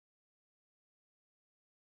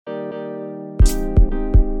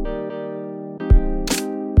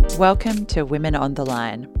Welcome to Women on the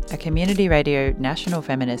Line, a community radio national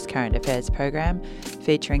feminist current affairs program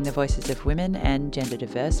featuring the voices of women and gender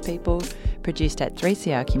diverse people, produced at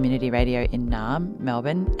 3CR Community Radio in Naarm,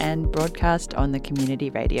 Melbourne, and broadcast on the Community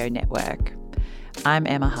Radio Network. I'm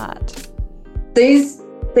Emma Hart. These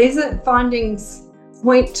findings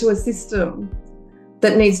point to a system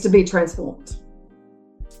that needs to be transformed,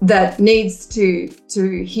 that needs to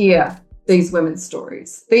hear these women's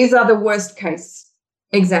stories. These are the worst case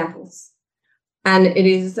examples. And it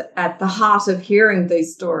is at the heart of hearing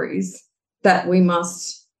these stories that we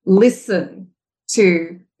must listen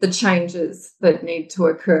to the changes that need to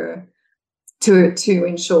occur to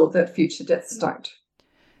ensure that future deaths don't.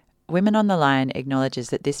 Women on the Line acknowledges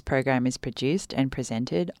that this program is produced and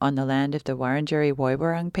presented on the land of the Wurundjeri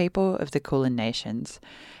Woiwurrung people of the Kulin Nations,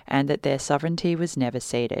 and that their sovereignty was never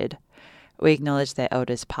ceded. We acknowledge their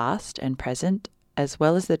elders past and present, as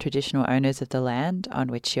well as the traditional owners of the land on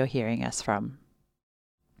which you're hearing us from.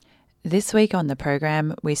 This week on the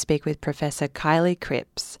program, we speak with Professor Kyllie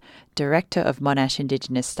Cripps, Director of Monash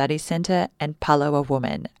Indigenous Studies Centre and Palawa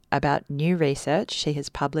Woman, about new research she has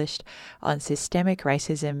published on systemic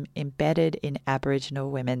racism embedded in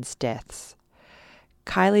Aboriginal women's deaths.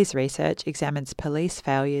 Kyllie's research examines police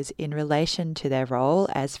failures in relation to their role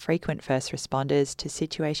as frequent first responders to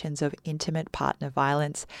situations of intimate partner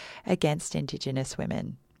violence against Indigenous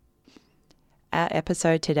women. Our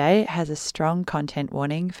episode today has a strong content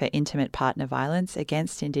warning for intimate partner violence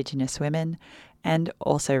against Indigenous women and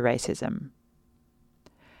also racism.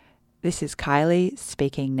 This is Kyllie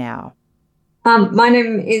speaking now. My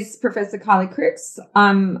name is Professor Kyllie Cripps.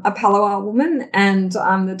 I'm a Palawa woman and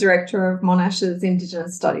I'm the Director of Monash's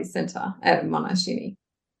Indigenous Studies Centre at Monash Uni.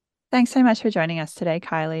 Thanks so much for joining us today,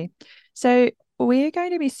 Kyllie. So we're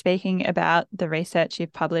going to be speaking about the research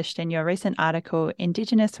you've published in your recent article,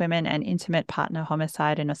 Indigenous Women and Intimate Partner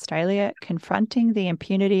Homicide in Australia, Confronting the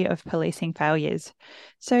Impunity of Policing Failures.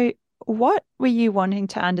 So what were you wanting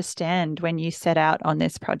to understand when you set out on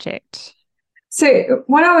this project? So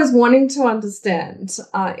what I was wanting to understand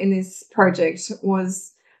in this project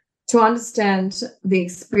was to understand the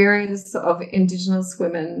experience of Indigenous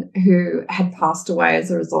women who had passed away as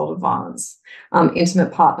a result of violence,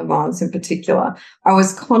 intimate partner violence in particular. I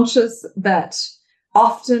was conscious that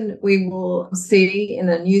often we will see in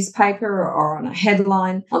a newspaper or on a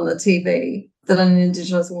headline on the TV that an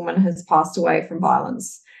Indigenous woman has passed away from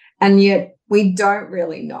violence, and yet we don't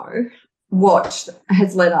really know what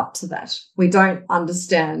has led up to that. We don't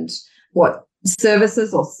understand what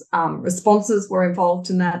services or responses were involved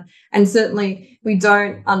in that. And certainly we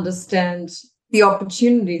don't understand the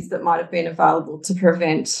opportunities that might have been available to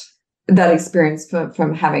prevent that experience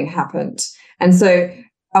from having happened. And so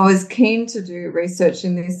I was keen to do research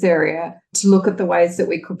in this area to look at the ways that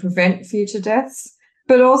we could prevent future deaths,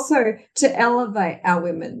 but also to elevate our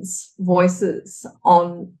women's voices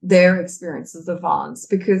on their experiences of violence.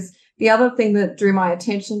 Because the other thing that drew my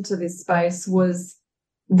attention to this space was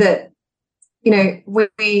that,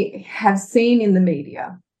 we have seen in the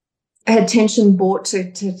media attention brought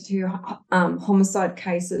to homicide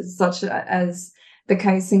cases, such as the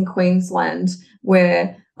case in Queensland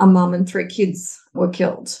where a mum and 3 kids were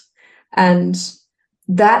killed. And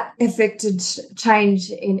that affected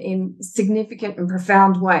change in significant and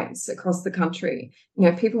profound ways across the country.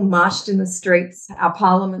 People marched in the streets, our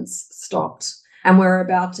parliaments stopped, and we're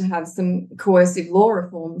about to have some coercive law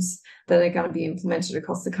reforms that are going to be implemented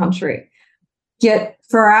across the country. Yet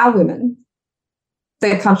for our women,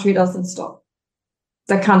 the country doesn't stop.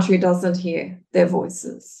 The country doesn't hear their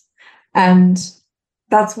voices. And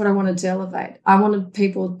that's what I wanted to elevate. I wanted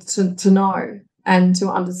people to know and to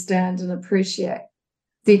understand and appreciate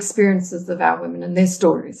the experiences of our women and their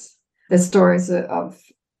stories of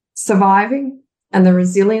surviving and the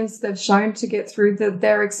resilience they've shown to get through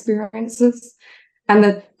their experiences, and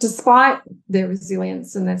that despite their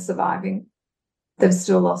resilience and their surviving, they've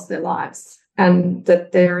still lost their lives, and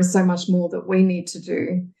that there is so much more that we need to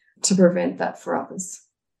do to prevent that for others.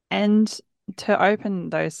 And to open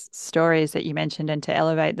those stories that you mentioned and to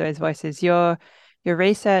elevate those voices, your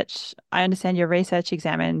research, I understand your research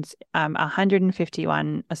examines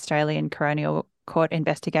 151 Australian coronial court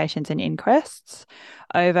investigations and inquests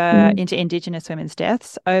into Indigenous women's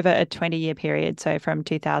deaths over a 20-year period, so from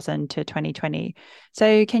 2000 to 2020.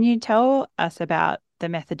 So can you tell us about the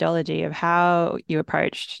methodology of how you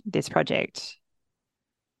approached this project?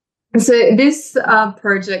 So this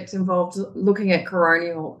project involved looking at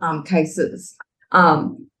coronial cases.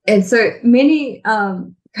 And so many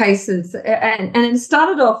cases, and it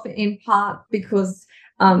started off in part because,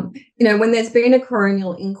 when there's been a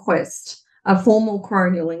coronial inquest, a formal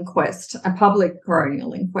coronial inquest, a public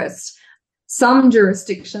coronial inquest. Some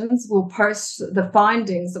jurisdictions will post the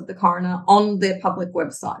findings of the coroner on their public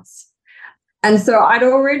websites. And so I'd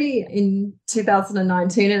already in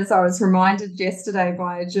 2019, as I was reminded yesterday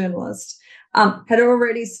by a journalist, had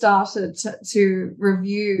already started to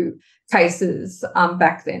review cases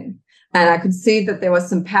back then. And I could see that there were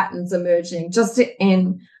some patterns emerging just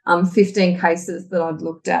in 15 cases that I'd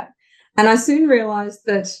looked at. And I soon realised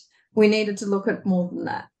that we needed to look at more than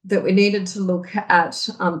that we needed to look at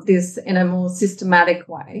this in a more systematic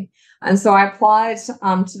way. And so I applied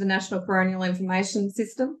to the National Coronial Information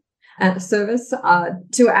System and Service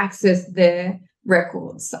to access their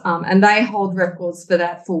records. And they hold records for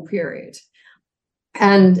that full period.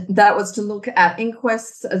 And that was to look at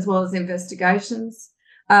inquests as well as investigations.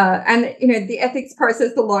 And, you know, the ethics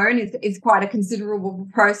process alone is quite a considerable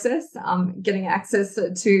process, getting access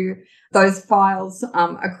to those files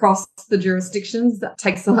across the jurisdictions. That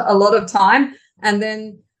takes a lot of time. And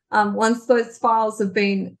then once those files have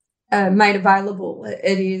been made available,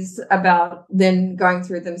 it is about then going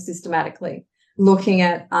through them systematically, looking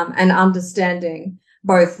at and understanding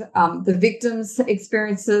both the victims'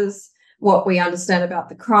 experiences, what we understand about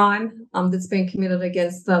the crime that's been committed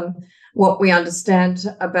against them, what we understand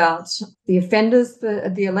about the offenders,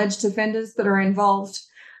 the alleged offenders that are involved,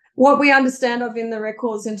 what we understand of in the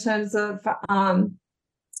records in terms of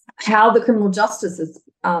how the criminal justice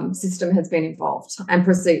system has been involved and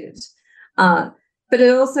proceeded. But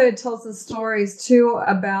it also tells us stories too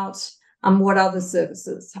about what other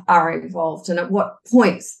services are involved and at what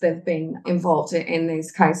points they've been involved in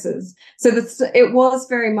these cases. So it was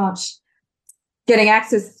very much getting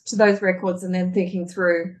access to those records and then thinking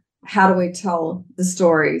through how do we tell the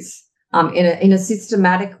stories in a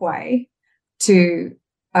systematic way to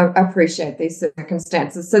appreciate these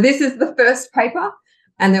circumstances. So this is the first paper,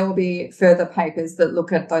 and there will be further papers that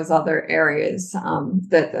look at those other areas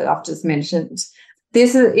that I've just mentioned.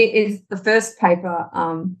 This is the first paper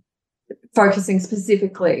focusing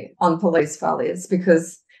specifically on police failures,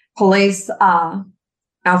 because police are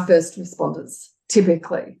our first responders,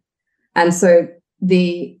 typically. And so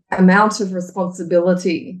the amount of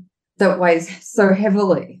responsibility that weighs so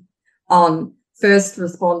heavily on first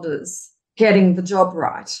responders getting the job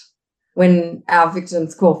right when our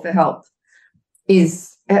victims call for help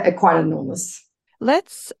is quite enormous.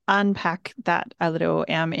 Let's unpack that a little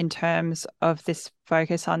in terms of this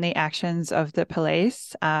focus on the actions of the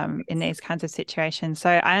police in these kinds of situations. So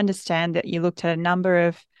I understand that you looked at a number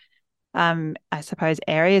of, I suppose,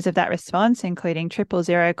 areas of that response, including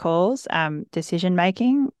 000 calls,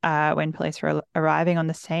 decision-making when police were arriving on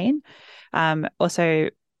the scene, also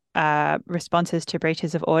responses to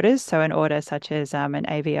breaches of orders, so an order such as an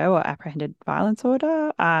AVO or apprehended violence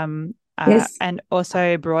order, Yes. and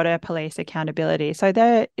also broader police accountability. So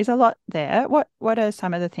there is a lot there. What are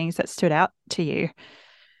some of the things that stood out to you?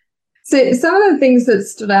 So some of the things that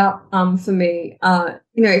stood out for me,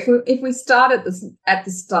 if we start at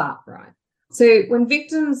the start, right? So when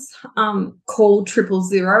victims call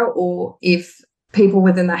 000, or if people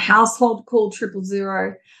within the household call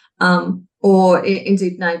 000, or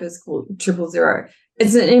indeed neighbours call 000,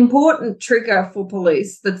 it's an important trigger for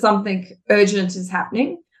police that something urgent is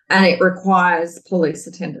happening and it requires police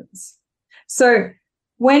attendance. So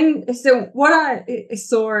what I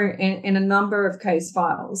saw in a number of case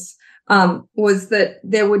files was that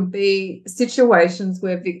there would be situations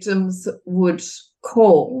where victims would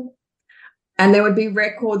call and there would be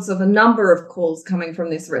records of a number of calls coming from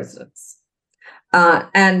this residence.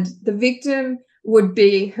 And the victim would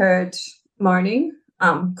be heard moaning,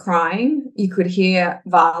 crying. You could hear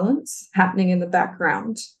violence happening in the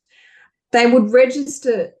background. They would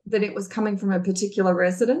register that it was coming from a particular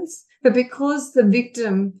residence, but because the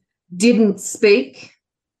victim didn't speak,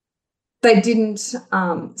 they didn't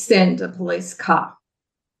send a police car.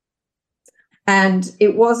 And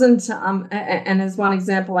it wasn't, and as one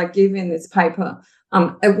example I give in this paper,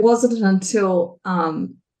 it wasn't until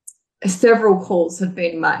several calls had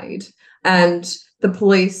been made and the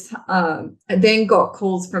police then got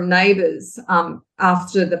calls from neighbours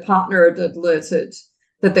after the partner had alerted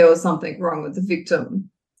that there was something wrong with the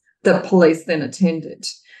victim, the police then attended.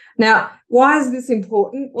 Now, why is this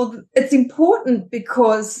important? Well, it's important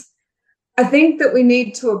because I think that we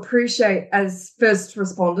need to appreciate as first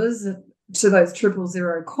responders to those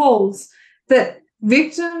 000 calls that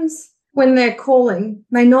victims, when they're calling,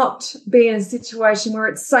 may not be in a situation where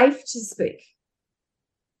it's safe to speak,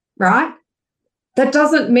 right? That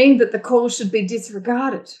doesn't mean that the call should be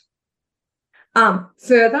disregarded.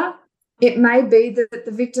 Further, it may be that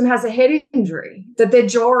the victim has a head injury, that their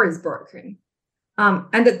jaw is broken,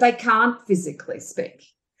 and that they can't physically speak.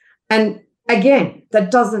 And again,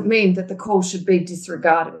 that doesn't mean that the call should be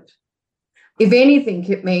disregarded. If anything,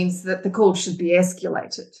 it means that the call should be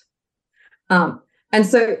escalated. And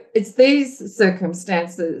so it's these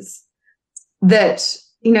circumstances that,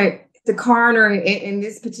 the coroner in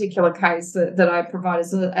this particular case that I provide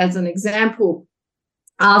as an example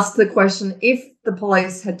asked the question, if the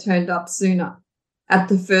police had turned up sooner at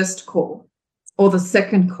the first call or the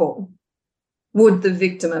second call, would the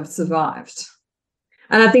victim have survived?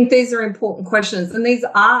 And I think these are important questions, and these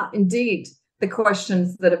are indeed the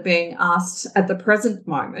questions that are being asked at the present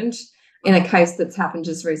moment in a case that's happened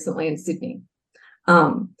just recently in Sydney.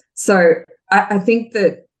 So I think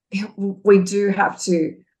that we do have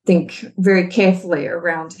to think very carefully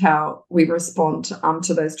around how we respond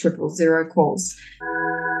to those 000 calls.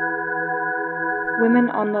 Women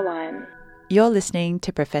on the Line. You're listening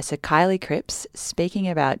to Professor Kyllie Cripps speaking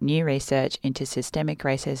about new research into systemic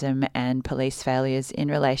racism and police failures in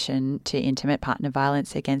relation to intimate partner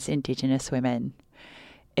violence against Indigenous women.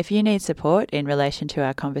 If you need support in relation to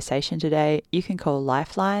our conversation today, you can call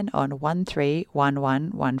Lifeline on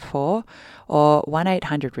 131114 or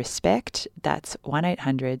 1-800-RESPECT, that's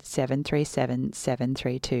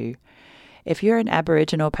 1-800-737-732. If you're an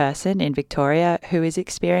Aboriginal person in Victoria who is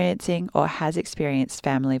experiencing or has experienced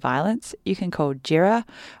family violence, you can call Djirra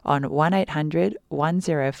on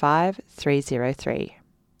 1-800-105-303.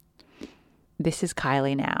 This is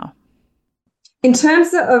Kyllie now. In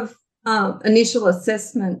terms of initial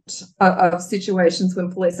assessment of situations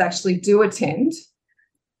when police actually do attend,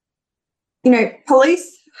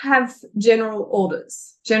 police have general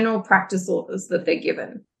orders, general practice orders that they're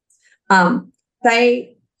given.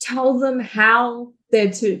 They tell them how they're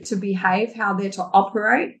to behave, how they're to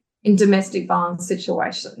operate in domestic violence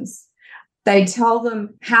situations. They tell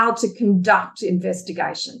them how to conduct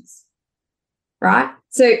investigations, right?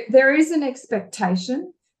 So there is an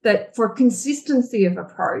expectation that for consistency of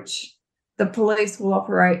approach, the police will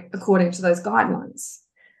operate according to those guidelines.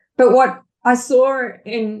 But what I saw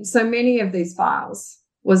in so many of these files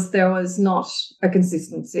was there was not a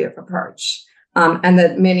consistency of approach, and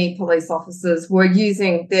that many police officers were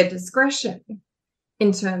using their discretion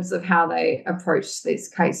in terms of how they approach these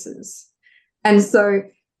cases. And so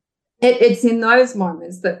it's in those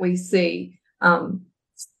moments that we see the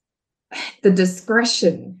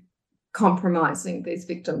discretion compromising these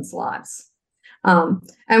victims' lives.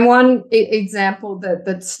 And one example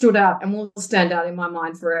that stood out and will stand out in my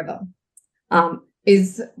mind forever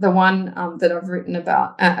is the one that I've written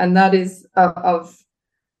about, and that is of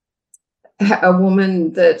a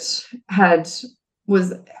woman that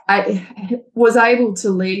was able to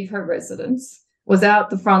leave her residence, was out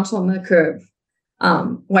the front on the curb,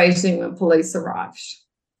 waiting when police arrived.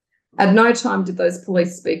 At no time did those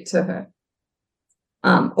police speak to her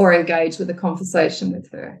or engage with a conversation with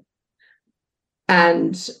her.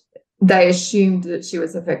 And they assumed that she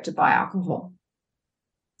was affected by alcohol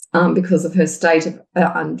because of her state of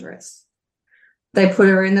undress. They put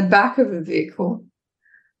her in the back of a vehicle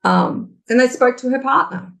and they spoke to her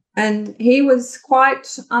partner, and he was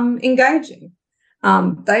quite engaging.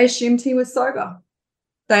 They assumed he was sober.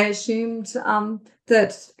 They assumed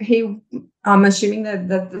that assuming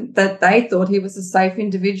that they thought he was a safe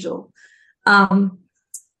individual.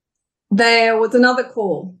 There was another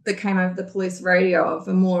call that came over the police radio of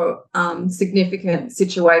a more significant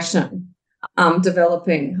situation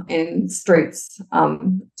developing in streets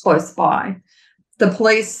close by. The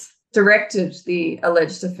police directed the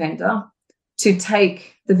alleged offender to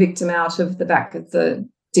take the victim out of the back of the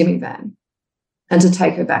Dimmy van and to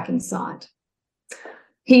take her back inside.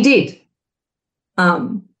 He did.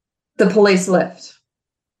 The police left.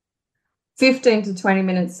 15 to 20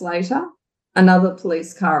 minutes later, another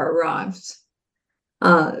police car arrived.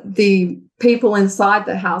 The people inside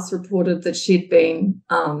the house reported that she'd been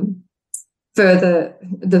the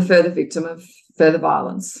further victim of further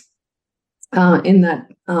violence in that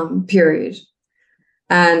period.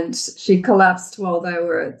 And she collapsed while they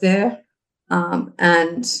were there,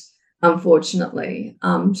 and unfortunately,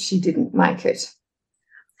 she didn't make it.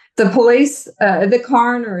 The police, the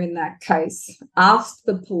coroner in that case, asked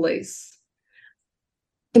the police,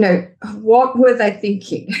 what were they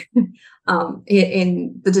thinking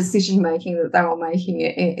in the decision-making that they were making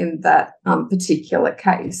in that particular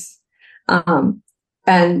case? And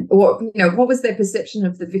what was their perception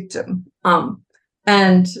of the victim?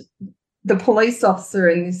 And the police officer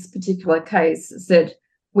in this particular case said,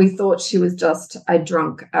 "We thought she was just a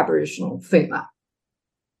drunk Aboriginal female."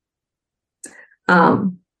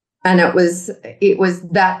 And it was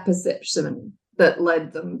that perception that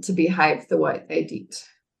led them to behave the way they did.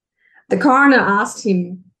 The coroner asked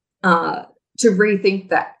him to rethink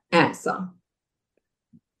that answer,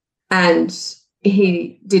 and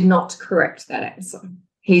he did not correct that answer.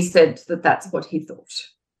 He said that that's what he thought.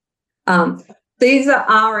 These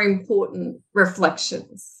are important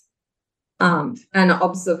reflections and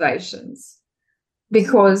observations,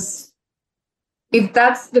 because if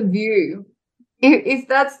that's the view, if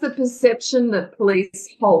that's the perception that police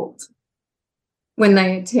hold when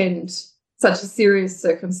they attend such a serious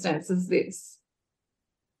circumstance as this,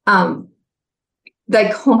 they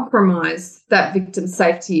compromise that victim's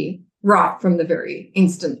safety right from the very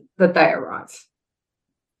instant that they arrive.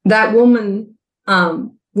 That woman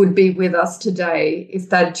would be with us today if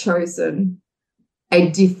they'd chosen a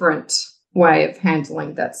different way of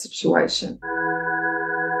handling that situation.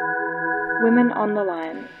 Women on the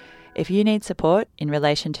line. If you need support in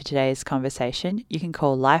relation to today's conversation, you can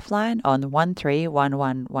call Lifeline on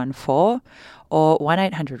 131114 or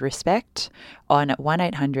 1800-RESPECT on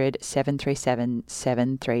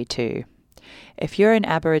 1800-737-732. If you're an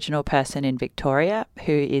Aboriginal person in Victoria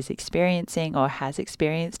who is experiencing or has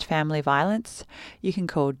experienced family violence, you can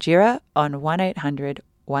call Djirra on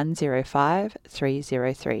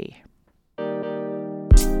 1800-105-303.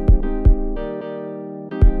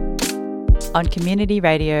 On community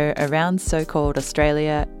radio around so-called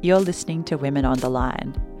Australia, you're listening to Women on the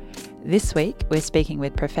Line. This week, we're speaking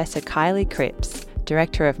with Professor Kyllie Cripps,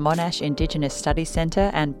 Director of Monash Indigenous Studies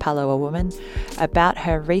Centre and Palawa Woman, about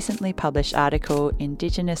her recently published article,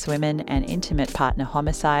 Indigenous Women and Intimate Partner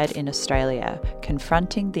Homicide in Australia,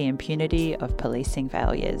 Confronting the Impunity of Policing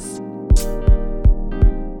Failures.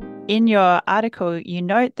 In your article, you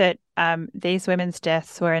note that these women's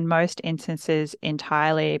deaths were in most instances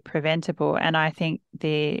entirely preventable, and I think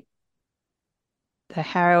the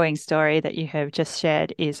harrowing story that you have just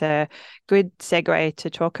shared is a good segue to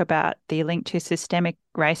talk about the link to systemic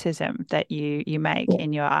racism that you make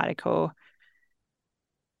in your article.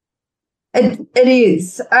 It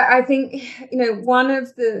is. I think, one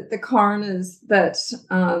of the coroners that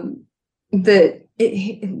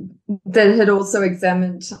had also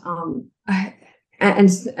examined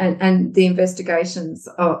and the investigations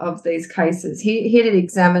of these cases, he had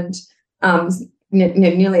examined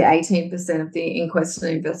nearly 18% of the inquest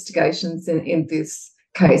and investigations in this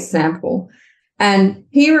case sample. And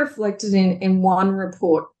he reflected in one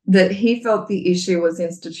report that he felt the issue was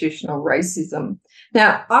institutional racism.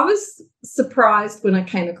 Now, I was surprised when I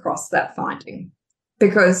came across that finding,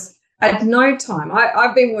 because at no time,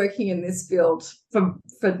 I've been working in this field for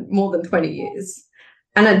more than 20 years,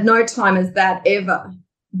 and at no time has that ever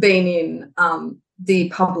been in the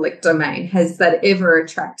public domain, has that ever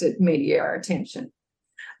attracted media attention.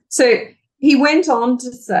 So he went on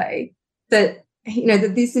to say that,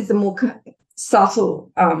 that this is a more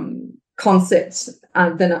subtle concept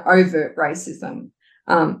than an overt racism,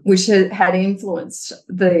 which had influenced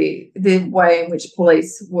the way in which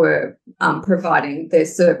police were providing their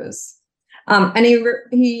service. And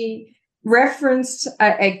he referenced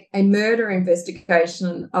a murder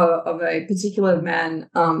investigation of a particular man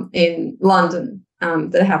in London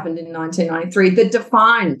that happened in 1993 that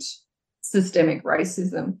defined systemic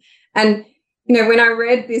racism. And, when I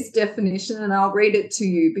read this definition, and I'll read it to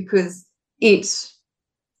you because it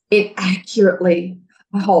accurately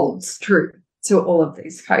holds true to all of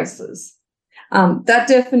these cases. That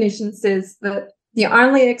definition says that the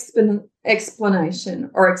only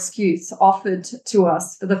explanation or excuse offered to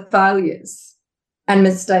us for the failures and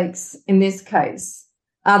mistakes in this case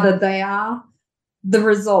are that they are the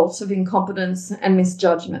result of incompetence and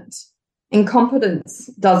misjudgment.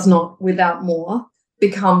 Incompetence does not, without more,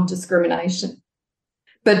 become discrimination.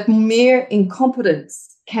 But mere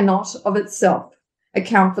incompetence cannot of itself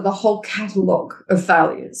account for the whole catalogue of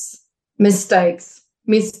failures, mistakes,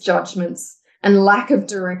 misjudgments, and lack of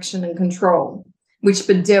direction and control, which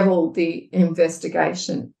bedeviled the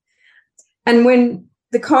investigation. And when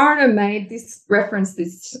the coroner made this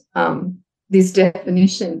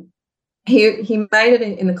definition, he made it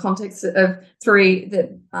in the context of three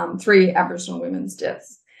Aboriginal women's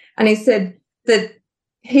deaths. And he said that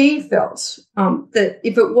he felt that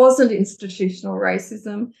if it wasn't institutional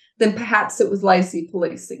racism, then perhaps it was lazy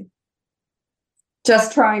policing,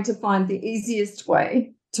 just trying to find the easiest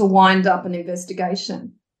way to wind up an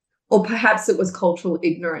investigation. Or perhaps it was cultural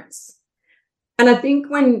ignorance. And I think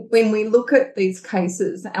when we look at these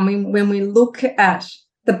cases and when we look at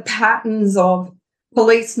the patterns of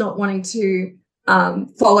police not wanting to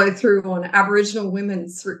follow through on Aboriginal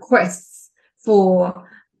women's requests for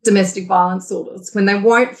domestic violence orders, when they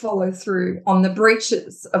won't follow through on the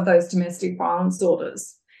breaches of those domestic violence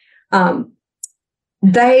orders,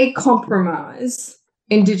 they compromise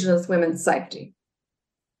Indigenous women's safety.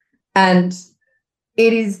 And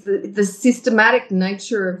it is the systematic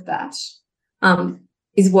nature of that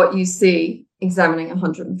is what you see examining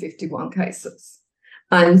 151 cases.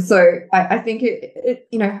 And so I think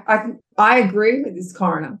I agree with this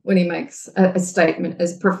coroner when he makes a statement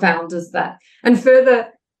as profound as that. And further,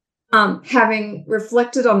 having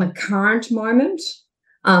reflected on the current moment,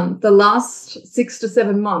 the last 6 to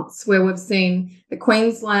 7 months where we've seen the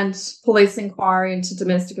Queensland Police inquiry into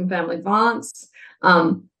domestic and family violence,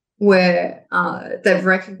 where they've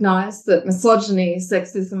recognised that misogyny,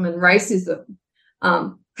 sexism and racism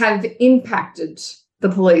have impacted the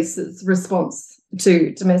police's response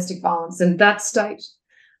to domestic violence in that state.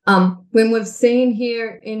 When we've seen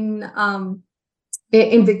here in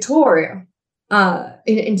Victoria,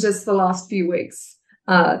 in just the last few weeks,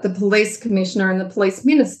 the police commissioner and the police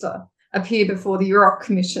minister appear before the York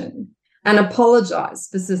Commission and apologise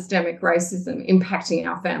for systemic racism impacting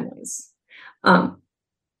our families.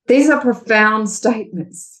 These are profound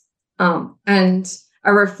statements and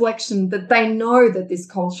a reflection that they know that this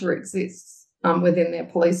culture exists within their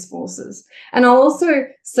police forces. And I'll also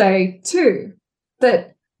say, too,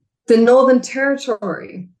 that the Northern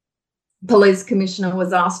Territory Police Commissioner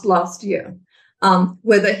was asked last year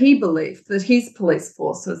whether he believed that his police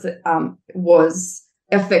force was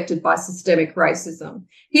affected by systemic racism.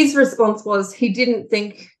 His response was he didn't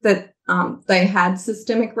think that they had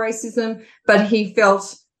systemic racism, but he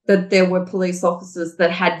felt that there were police officers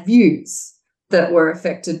that had views that were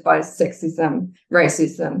affected by sexism,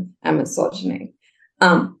 racism, and misogyny.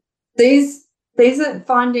 These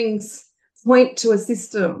findings point to a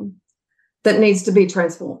system that needs to be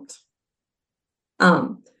transformed,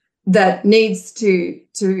 that needs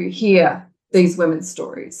to hear these women's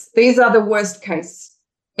stories. These are the worst case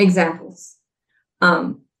examples.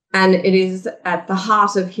 And it is at the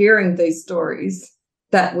heart of hearing these stories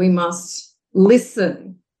that we must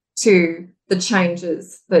listen to the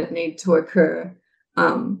changes that need to occur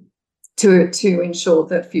to ensure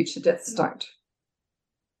that future deaths don't.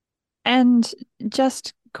 And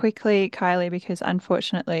just quickly, Kyllie, because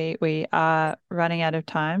unfortunately we are running out of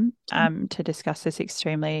time to discuss this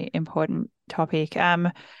extremely important topic.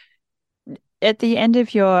 At the end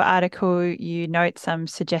of your article, you note some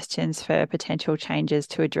suggestions for potential changes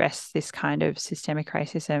to address this kind of systemic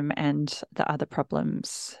racism and the other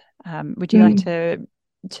problems. Would you like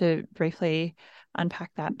to briefly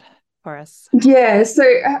unpack that for us? Yeah, so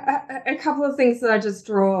a couple of things that I just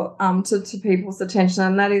draw to people's attention,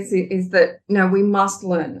 and that is that we must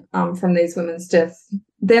learn from these women's deaths.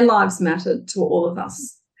 Their lives mattered to all of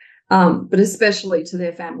us, but especially to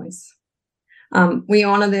their families. We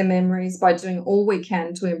honour their memories by doing all we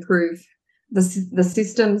can to improve the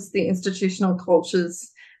systems, the institutional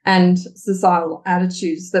cultures, and societal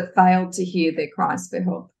attitudes that failed to hear their cries for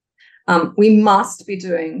help. We must be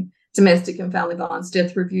doing domestic and family violence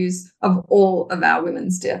death reviews of all of our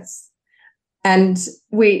women's deaths. And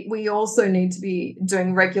we also need to be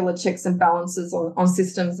doing regular checks and balances on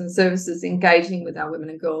systems and services, engaging with our women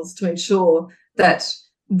and girls to ensure that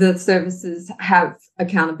the services have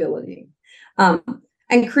accountability.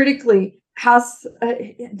 And critically,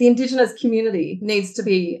 the Indigenous community needs to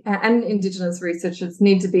be, and Indigenous researchers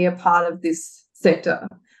need to be a part of this sector,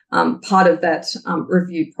 part of that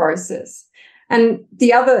review process. And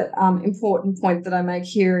the other important point that I make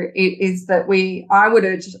here is that I would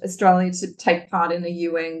urge Australia to take part in a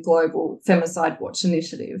UN Global Femicide Watch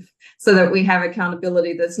initiative so that we have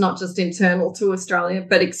accountability that's not just internal to Australia,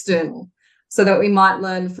 but external, so that we might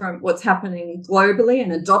learn from what's happening globally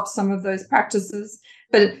and adopt some of those practices,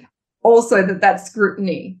 but also that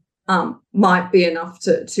scrutiny might be enough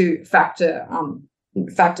to factor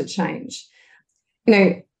change.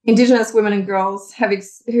 Indigenous women and girls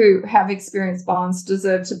who have experienced violence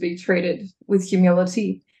deserve to be treated with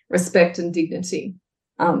humility, respect, and dignity.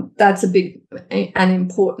 That's a big and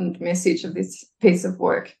important message of this piece of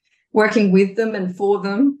work. Working with them and for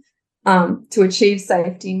them to achieve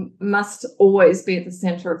safety must always be at the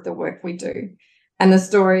centre of the work we do. And the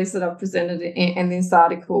stories that I've presented in this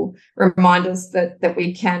article remind us that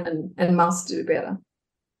we can and must do better.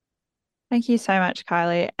 Thank you so much,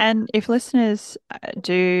 Kyllie. And if listeners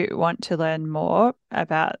do want to learn more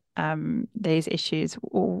about these issues,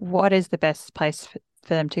 what is the best place for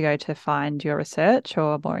them to go to find your research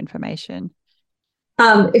or more information?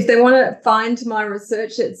 If they want to find my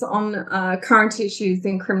research, it's on current issues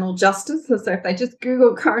in criminal justice. So if they just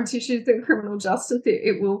Google current issues in criminal justice,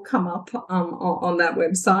 it will come up on that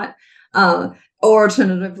website. Or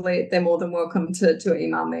alternatively, they're more than welcome to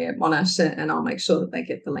email me at Monash, and I'll make sure that they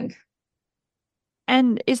get the link.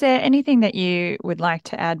 And is there anything that you would like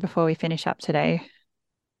to add before we finish up today?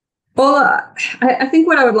 Well, I think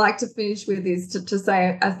what I would like to finish with is to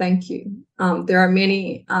say a thank you. There are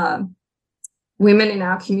many women in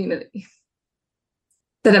our community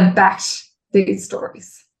that have backed these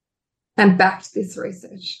stories and backed this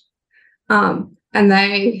research. And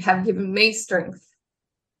they have given me strength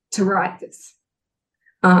to write this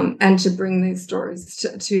and to bring these stories to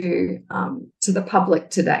the public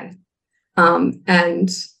today. And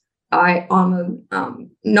I honour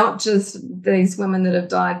not just these women that have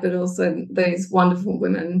died, but also these wonderful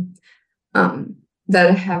women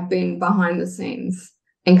that have been behind the scenes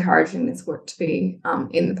encouraging this work to be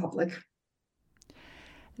in the public.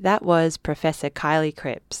 That was Professor Kyllie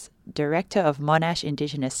Cripps, Director of Monash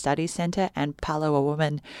Indigenous Studies Centre and Palawa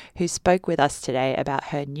woman, who spoke with us today about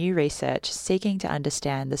her new research seeking to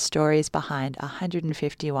understand the stories behind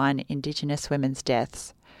 151 Indigenous women's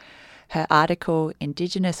deaths. Her article,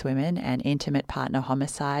 Indigenous Women and Intimate Partner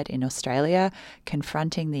Homicide in Australia,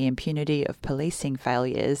 Confronting the Impunity of Policing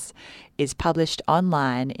Failures, is published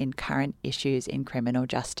online in Current Issues in Criminal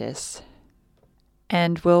Justice.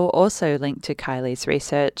 And we'll also link to Kyllie's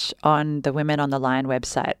research on the Women on the Line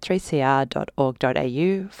website,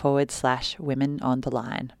 3cr.org.au/Women on the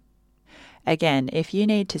Line. Again, if you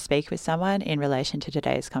need to speak with someone in relation to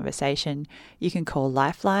today's conversation, you can call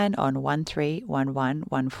Lifeline on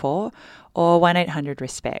 131114 or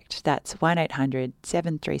 1800-RESPECT. That's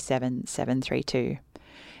 1800-737-732.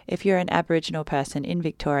 If you're an Aboriginal person in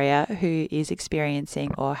Victoria who is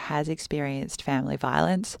experiencing or has experienced family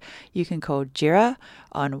violence, you can call Djirra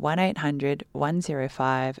on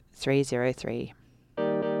 1800-105-303.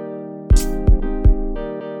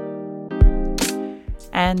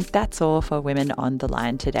 And that's all for Women on the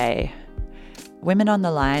Line today. Women on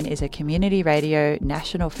the Line is a community radio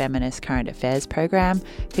national feminist current affairs program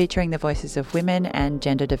featuring the voices of women and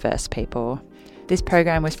gender diverse people. This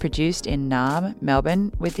program was produced in Naarm,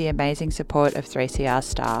 Melbourne, with the amazing support of 3CR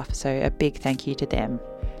staff, so a big thank you to them.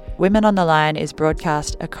 Women on the Line is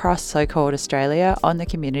broadcast across so-called Australia on the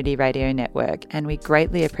Community Radio Network, and we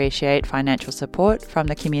greatly appreciate financial support from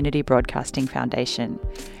the Community Broadcasting Foundation.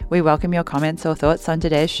 We welcome your comments or thoughts on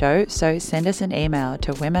today's show, so send us an email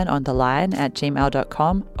to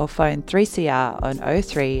womenontheline@gmail.com or phone 3CR on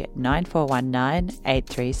 03 9419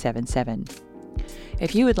 8377.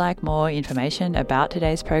 If you would like more information about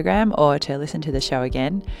today's program or to listen to the show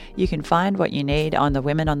again, you can find what you need on the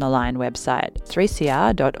Women on the Line website,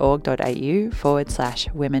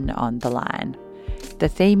 3cr.org.au/Women on the Line. The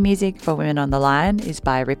theme music for Women on the Line is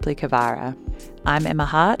by Ripley Kavara. I'm Emma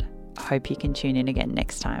Hart. I hope you can tune in again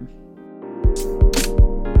next time.